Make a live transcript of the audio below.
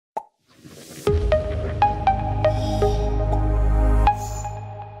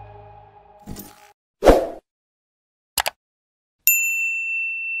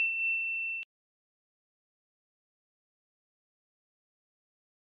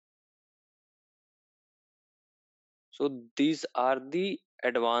So these are the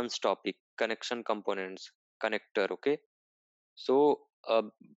advanced topic, connection components, connector. Okay, so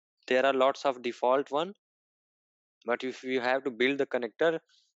there are lots of default one, but if you have to build the connector,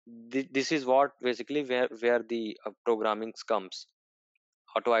 this is what basically where the programming comes.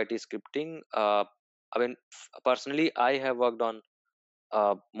 Auto IT scripting, I mean, personally I have worked on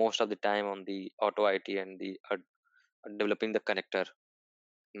most of the time on the auto IT and the developing the connector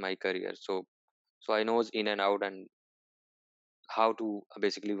in my career. So I knows in and out and how to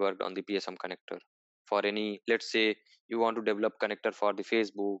basically work on the PSM connector for any, let's say you want to develop connector for the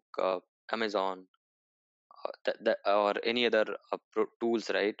Facebook, Amazon, or any other tools,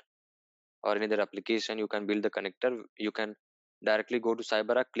 right? Or any other application, you can build the connector. You can directly go to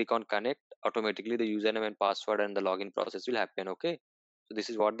CyberArk, click on connect, automatically the username and password and the login process will happen. Okay, so this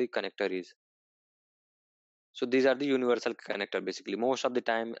is what the connector is. So these are the universal connector basically most of the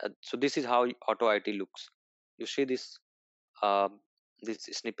time. So this is how auto IT looks. You see this, uh, this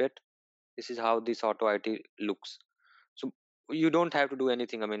snippet, this is how this auto IT looks. So you don't have to do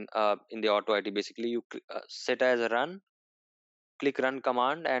anything. I mean, in the auto IT basically you set as a run, click run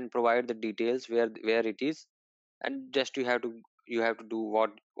command and provide the details where it is, and just you have to do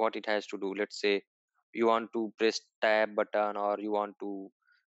what it has to do. Let's say you want to press tab button, or you want to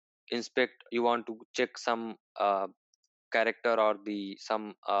inspect, you want to check some character or the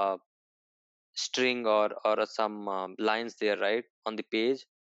some string or some lines there, right, on the page.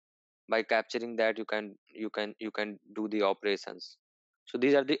 By capturing that, you can do the operations. So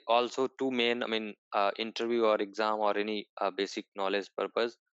these are the also two main, I mean, interview or exam or any basic knowledge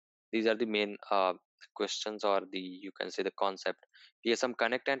purpose, these are the main questions, or the, you can say, the concept. PSM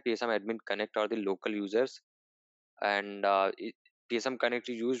connect and PSM admin connect are the local users, and PSM connect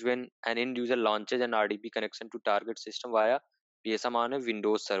is used when an end user launches an RDP connection to target system via PSM on a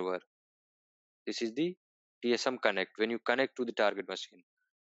Windows server. This is the PSM connect when you connect to the target machine.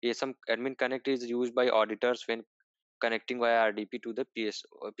 PSM admin connect is used by auditors when connecting via RDP to the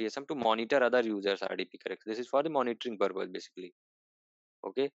PSM to monitor other users RDP connect. This is for the monitoring purpose basically.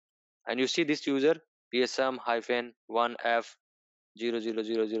 Okay, and you see this user PSM hyphen 1F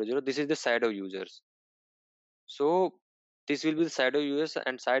 00000. This is the shadow users. So this will be the shadow users,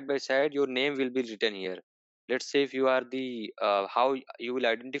 and side by side your name will be written here. Let's say if you are the how you will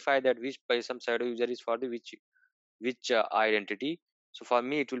identify that which PSM shadow user is for the which identity. So for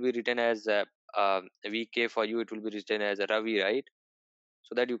me it will be written as VK. For you it will be written as Ravi, right?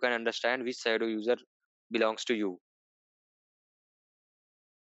 So that you can understand which shadow user belongs to you.